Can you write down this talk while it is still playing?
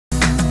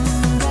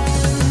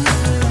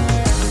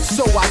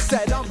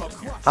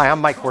Hi,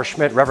 I'm Mike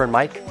Wurschmidt, Reverend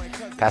Mike,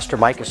 Pastor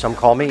Mike as some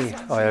call me.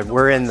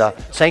 We're in the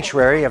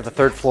sanctuary of the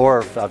third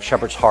floor of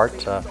Shepherd's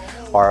Heart,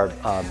 our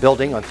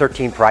building on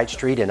 13 Pride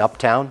Street in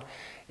Uptown.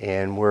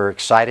 And we're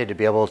excited to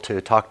be able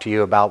to talk to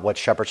you about what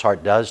Shepherd's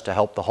Heart does to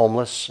help the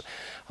homeless,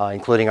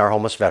 including our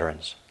homeless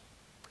veterans.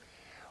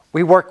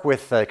 We work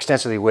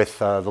extensively with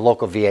the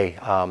local VA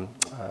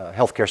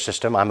healthcare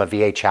system. I'm a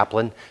VA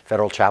chaplain,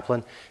 federal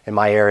chaplain, and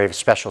my area of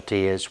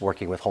specialty is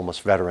working with homeless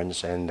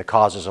veterans and the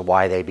causes of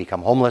why they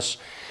become homeless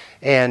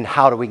and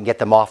how do we get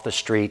them off the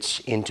streets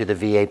into the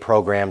VA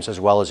programs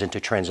as well as into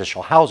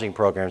transitional housing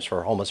programs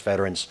for homeless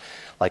veterans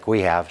like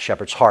we have.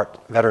 Shepherd's Heart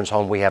Veterans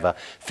Home, we have a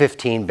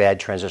 15-bed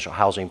transitional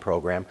housing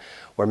program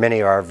where many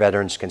of our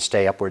veterans can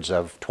stay upwards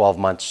of 12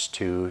 months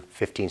to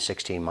 15,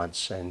 16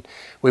 months. And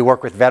we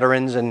work with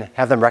veterans and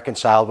have them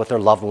reconciled with their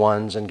loved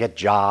ones and get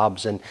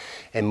jobs and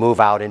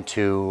move out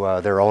into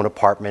their own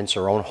apartments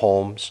or own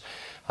homes.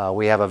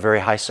 We have a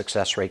very high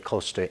success rate,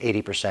 close to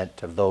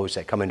 80% of those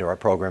that come into our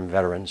program,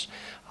 veterans,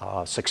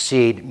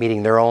 succeed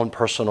meeting their own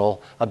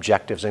personal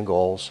objectives and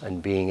goals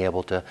and being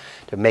able to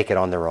make it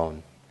on their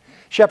own.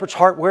 Shepherd's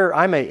Heart,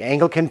 I'm an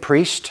Anglican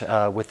priest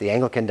with the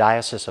Anglican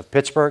Diocese of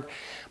Pittsburgh.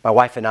 My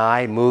wife and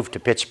I moved to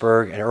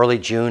Pittsburgh in early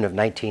June of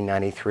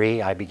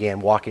 1993. I began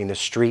walking the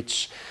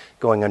streets,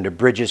 going under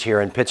bridges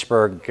here in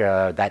Pittsburgh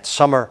that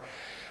summer.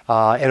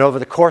 And over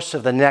the course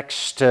of the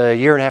next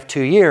year and a half,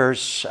 2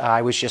 years,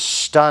 I was just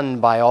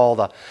stunned by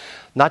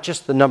not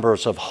just the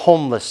numbers of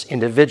homeless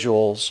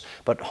individuals,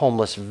 but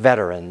homeless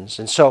veterans.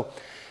 And so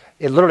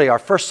literally our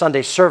first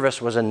Sunday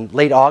service was in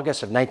late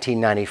August of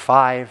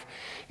 1995.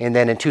 And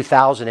then in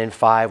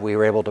 2005, we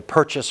were able to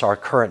purchase our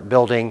current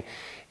building.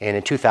 And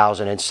in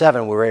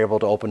 2007, we were able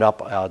to open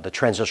up the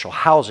transitional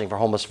housing for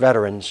homeless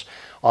veterans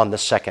on the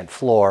second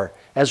floor,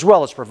 as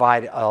well as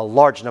provide a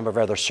large number of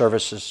other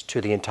services to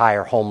the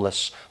entire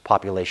homeless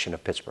population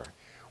of Pittsburgh.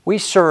 We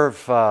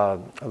serve a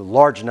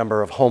large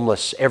number of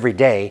homeless every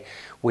day.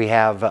 We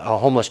have a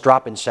homeless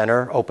drop-in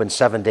center open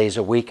 7 days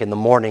a week in the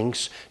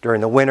mornings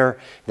during the winter,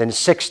 then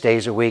 6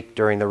 days a week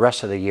during the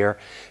rest of the year.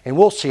 And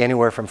we'll see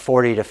anywhere from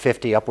 40 to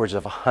 50, upwards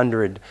of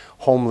 100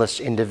 homeless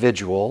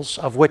individuals,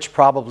 of which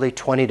probably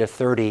 20 to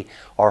 30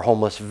 are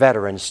homeless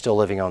veterans still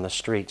living on the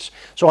streets.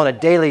 So on a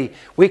daily,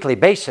 weekly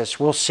basis,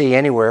 we'll see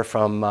anywhere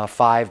from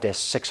 500 to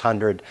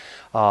 600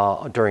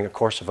 during the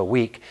course of a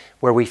week,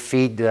 where we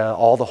feed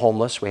all the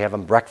homeless. We have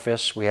them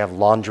breakfast, we have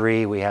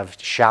laundry, we have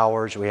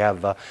showers, we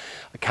have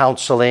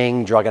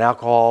counseling, drug and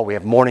alcohol, we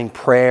have morning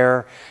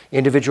prayer,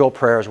 individual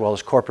prayer as well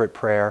as corporate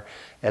prayer,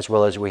 as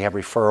well as we have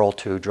referral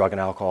to drug and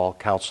alcohol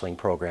counseling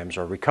programs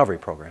or recovery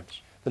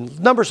programs. The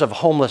numbers of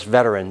homeless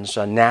veterans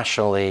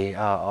nationally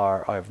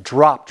have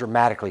dropped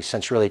dramatically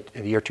since really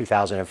the year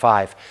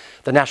 2005.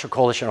 The National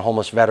Coalition of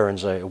Homeless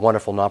Veterans, a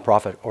wonderful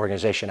nonprofit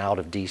organization out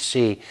of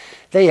D.C.,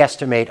 they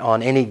estimate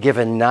on any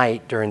given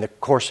night during the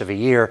course of a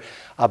year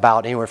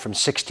about anywhere from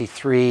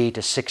 63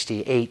 to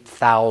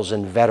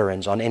 68,000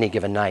 veterans on any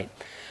given night.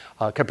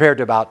 Compared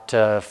to about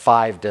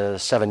 5 to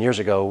 7 years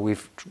ago,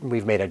 we've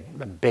made a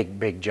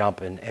big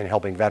jump in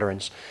helping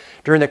veterans.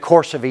 During the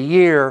course of a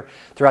year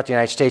throughout the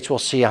United States, we'll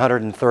see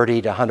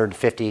 130 to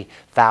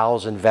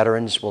 150,000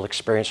 veterans will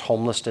experience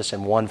homelessness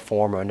in one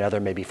form or another,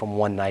 maybe from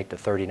one night to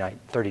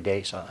 30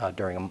 days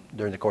during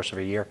the course of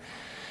a year.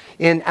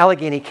 In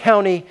Allegheny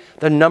County,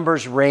 the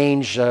numbers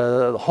range,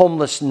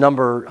 homeless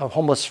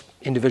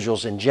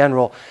individuals in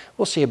general,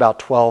 we'll see about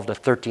 12 to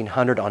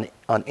 1,300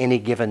 on any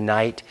given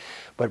night.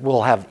 But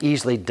we'll have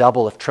easily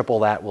double, if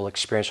triple that, will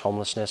experience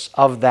homelessness.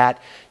 Of that,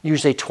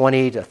 usually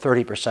 20 to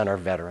 30% are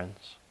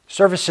veterans.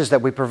 Services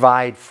that we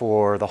provide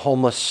for the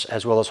homeless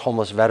as well as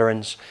homeless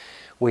veterans,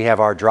 we have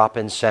our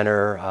drop-in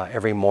center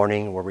every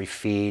morning where we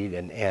feed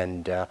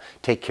and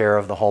take care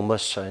of the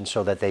homeless and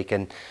so that they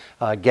can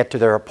get to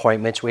their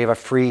appointments. We have a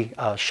free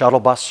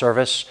shuttle bus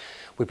service.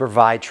 We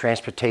provide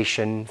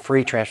transportation,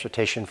 free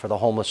transportation for the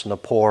homeless and the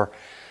poor,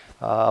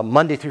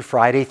 Monday through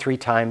Friday, 3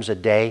 times a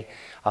day.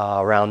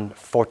 Around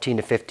 14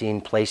 to 15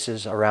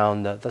 places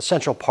around the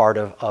central part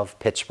of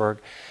Pittsburgh,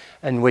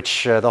 in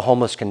which the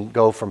homeless can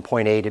go from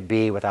point A to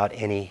B without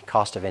any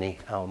cost of any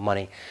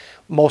money.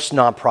 Most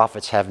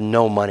nonprofits have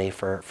no money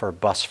for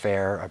bus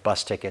fare or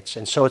bus tickets,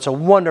 and so it's a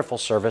wonderful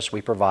service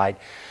we provide.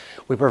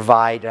 We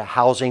provide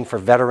housing for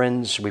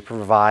veterans. We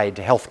provide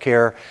health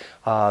care.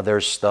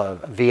 There's the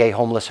VA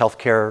homeless health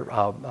care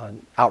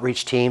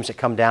outreach teams that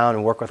come down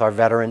and work with our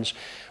veterans.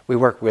 We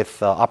work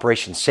with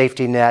Operation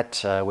Safety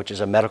Net, which is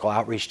a medical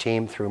outreach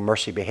team through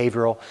Mercy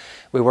Behavioral.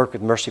 We work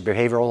with Mercy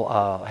Behavioral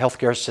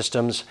Healthcare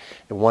Systems,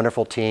 a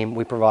wonderful team.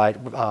 We provide,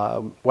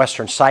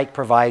 Western Psych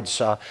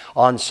provides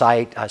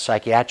on-site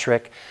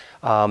psychiatric.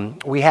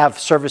 We have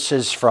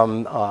services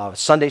from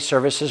Sunday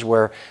services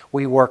where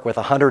we work with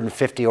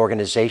 150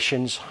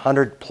 organizations,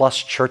 100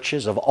 plus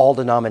churches of all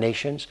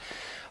denominations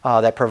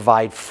that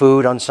provide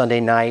food on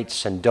Sunday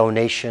nights and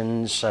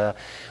donations.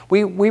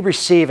 We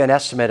receive an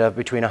estimate of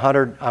between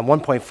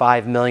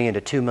 $1.5 million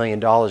to $2 million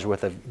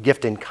worth of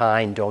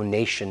gift-in-kind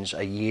donations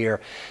a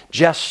year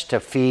just to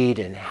feed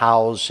and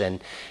house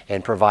and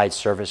provide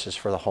services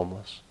for the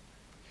homeless.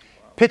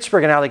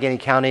 Pittsburgh and Allegheny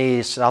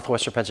County,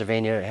 southwestern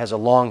Pennsylvania, has a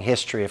long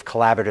history of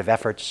collaborative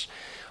efforts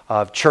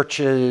of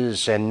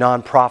churches and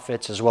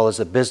nonprofits, as well as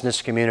the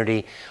business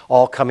community,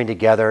 all coming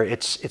together.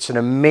 It's an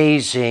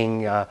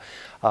amazing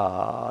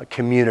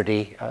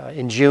community.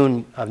 In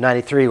June of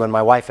 '93, when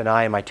my wife and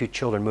I and my 2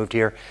 children moved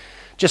here,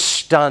 just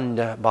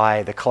stunned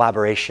by the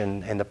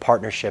collaboration and the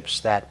partnerships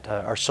that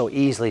are so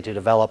easily to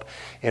develop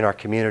in our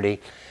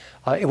community.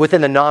 Within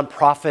the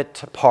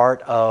nonprofit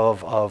part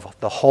of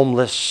the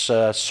homeless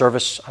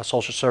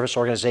social service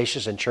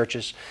organizations and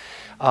churches,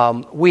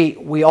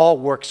 we all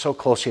work so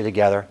closely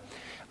together.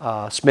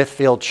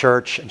 Smithfield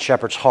Church and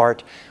Shepherd's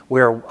Heart,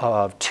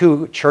 we're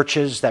 2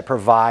 churches that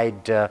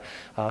provide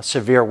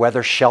severe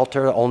weather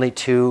shelter, only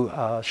 2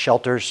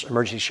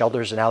 emergency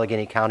shelters in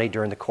Allegheny County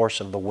during the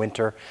course of the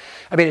winter.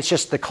 I mean, it's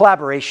just, the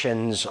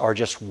collaborations are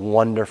just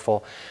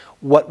wonderful.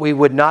 What we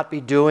would not be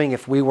doing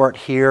if we weren't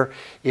here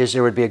is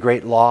there would be a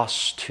great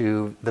loss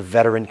to the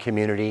veteran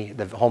community,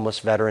 the homeless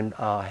veteran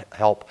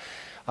help.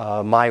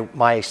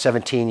 My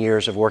 17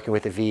 years of working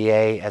with the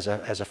VA as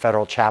a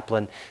federal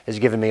chaplain has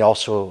given me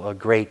also a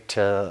great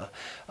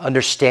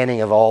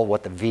understanding of all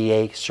what the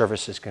VA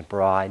services can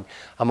provide.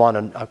 I'm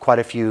on quite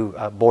a few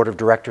board of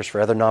directors for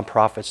other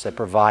nonprofits that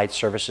provide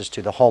services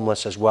to the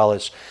homeless as well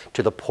as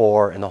to the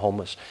poor and the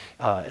homeless,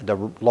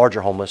 the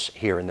larger homeless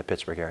here in the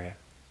Pittsburgh area.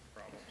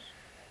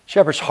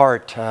 Shepherd's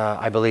Heart,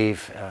 I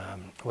believe,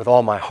 with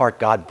all my heart,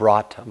 God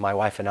brought my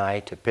wife and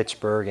I to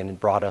Pittsburgh and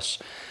brought us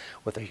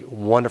with a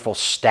wonderful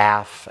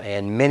staff,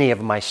 and many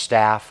of my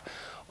staff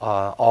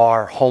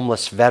are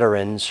homeless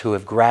veterans who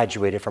have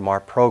graduated from our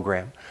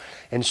program.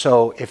 And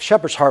so if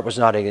Shepherd's Heart was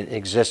not in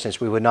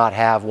existence, we would not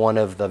have one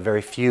of the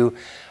very few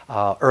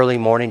early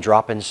morning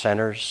drop-in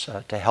centers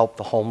to help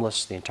the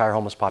homeless, the entire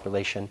homeless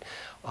population,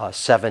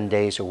 7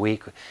 days a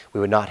week. We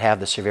would not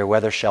have the severe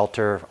weather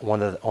shelter,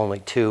 one of the only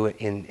 2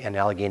 in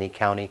Allegheny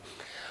County.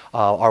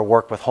 Our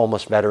work with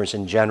homeless veterans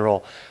in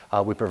general,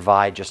 we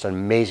provide just an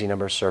amazing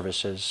number of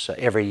services.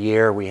 Every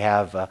year we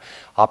have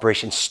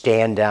Operation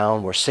Stand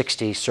Down, where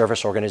 60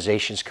 service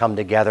organizations come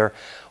together,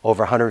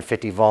 over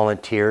 150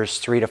 volunteers,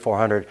 300 to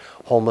 400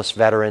 homeless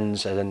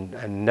veterans, and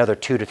another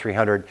 200 to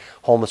 300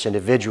 homeless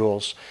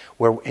individuals,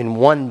 where in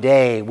one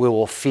day we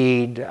will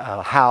feed,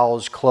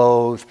 house,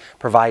 clothe,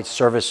 provide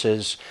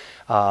services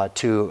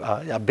to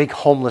a big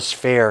homeless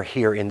fair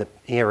here at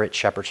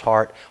Shepherd's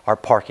Heart, our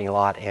parking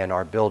lot and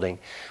our building.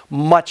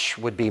 Much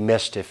would be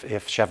missed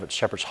if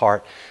Shepherd's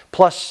Heart,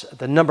 plus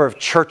the number of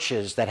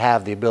churches that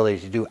have the ability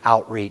to do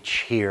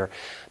outreach here,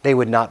 they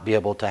would not be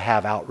able to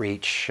have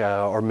outreach,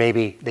 or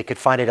maybe they could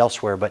find it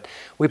elsewhere, but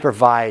we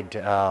provide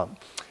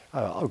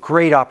a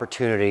great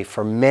opportunity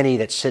for many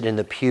that sit in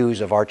the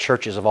pews of our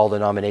churches of all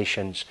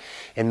denominations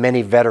and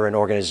many veteran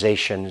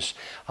organizations,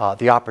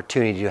 the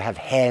opportunity to have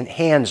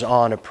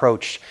hands-on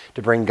approach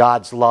to bring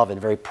God's love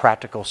in very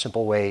practical,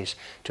 simple ways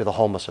to the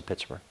homeless of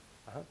Pittsburgh.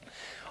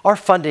 Our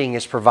funding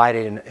is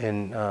provided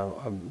in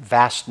a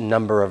vast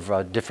number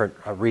of different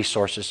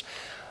resources.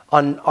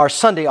 On our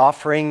Sunday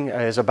offering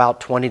is about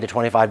 $20 to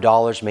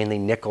 $25, mainly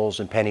nickels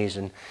and pennies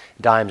and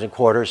dimes and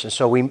quarters. And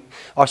so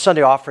our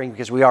Sunday offering,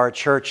 because we are a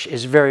church,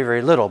 is very,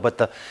 very little. But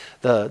the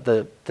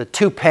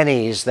 2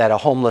 pennies that a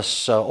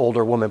homeless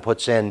older woman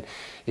puts in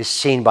is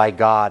seen by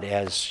God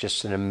as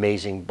just an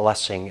amazing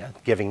blessing,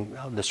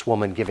 this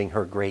woman giving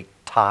her great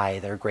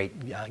tithe, her great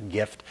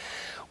gift.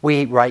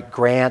 We write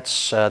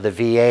grants, the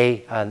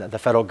VA, the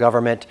federal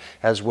government,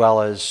 as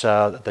well as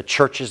the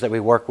churches that we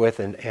work with,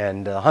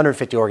 and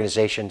 150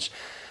 organizations,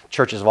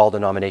 churches of all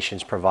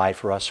denominations provide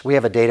for us. We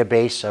have a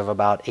database of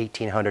about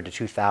 1,800 to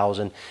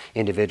 2,000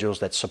 individuals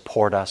that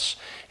support us.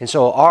 And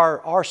so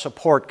our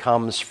support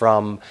comes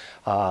from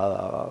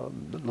a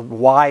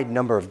wide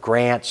number of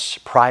grants,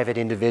 private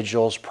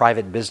individuals,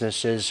 private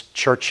businesses,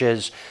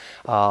 churches,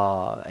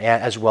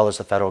 as well as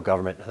the federal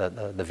government,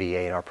 the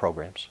VA, and our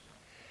programs.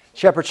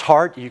 Shepherd's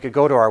Heart, you could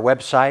go to our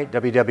website,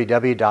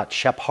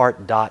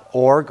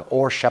 www.shephart.org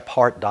or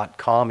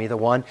shephart.com, either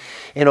one,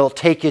 and it'll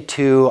take you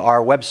to our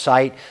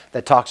website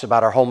that talks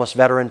about our homeless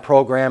veteran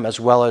program as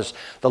well as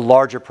the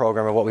larger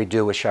program of what we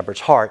do with Shepherd's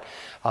Heart.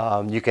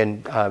 You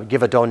can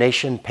give a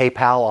donation,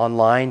 PayPal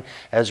online,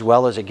 as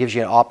well as it gives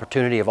you an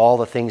opportunity of all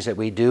the things that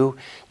we do.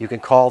 You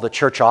can call the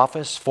church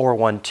office,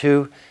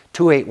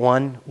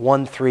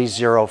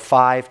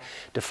 412-281-1305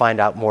 to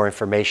find out more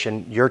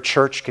information. Your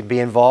church could be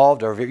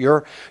involved, or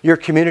your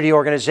community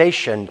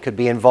organization could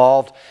be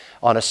involved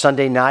on a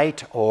Sunday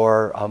night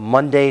or a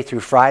Monday through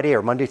Friday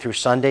or Monday through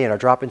Sunday in our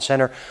drop-in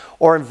center,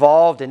 or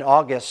involved in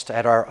August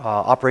at our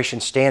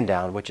Operation Stand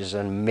Down, which is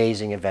an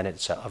amazing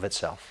event of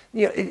itself.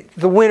 You know,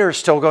 the winter is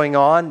still going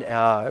on.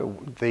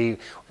 The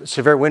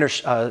severe winter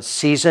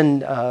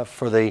season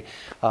for the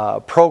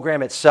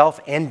program itself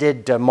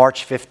ended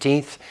March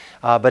 15th.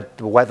 But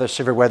the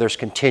severe weather is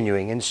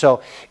continuing. And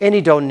so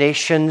any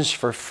donations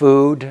for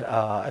food,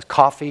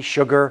 coffee,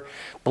 sugar,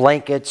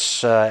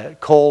 blankets,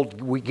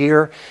 cold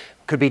gear,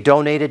 could be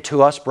donated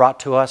to us, brought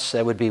to us,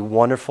 that would be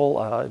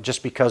wonderful,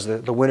 just because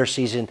the winter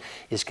season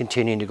is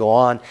continuing to go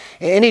on.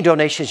 Any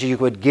donations you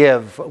would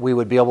give, we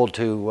would be able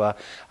to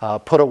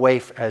put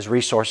away as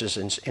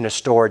resources in a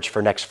storage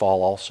for next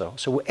fall also.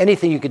 So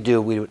anything you could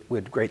do, we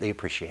would greatly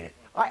appreciate it.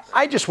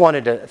 I just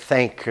wanted to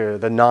thank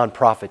the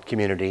nonprofit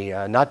community,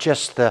 not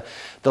just the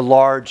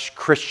large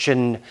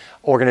Christian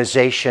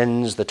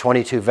organizations, the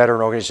 22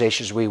 veteran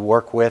organizations we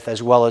work with,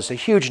 as well as a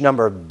huge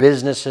number of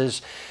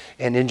businesses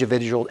and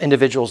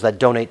individuals that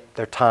donate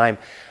their time.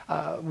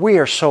 We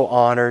are so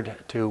honored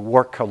to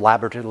work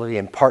collaboratively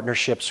in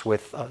partnerships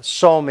with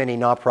so many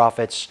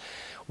nonprofits,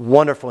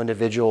 wonderful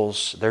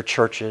individuals, their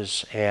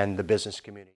churches, and the business community.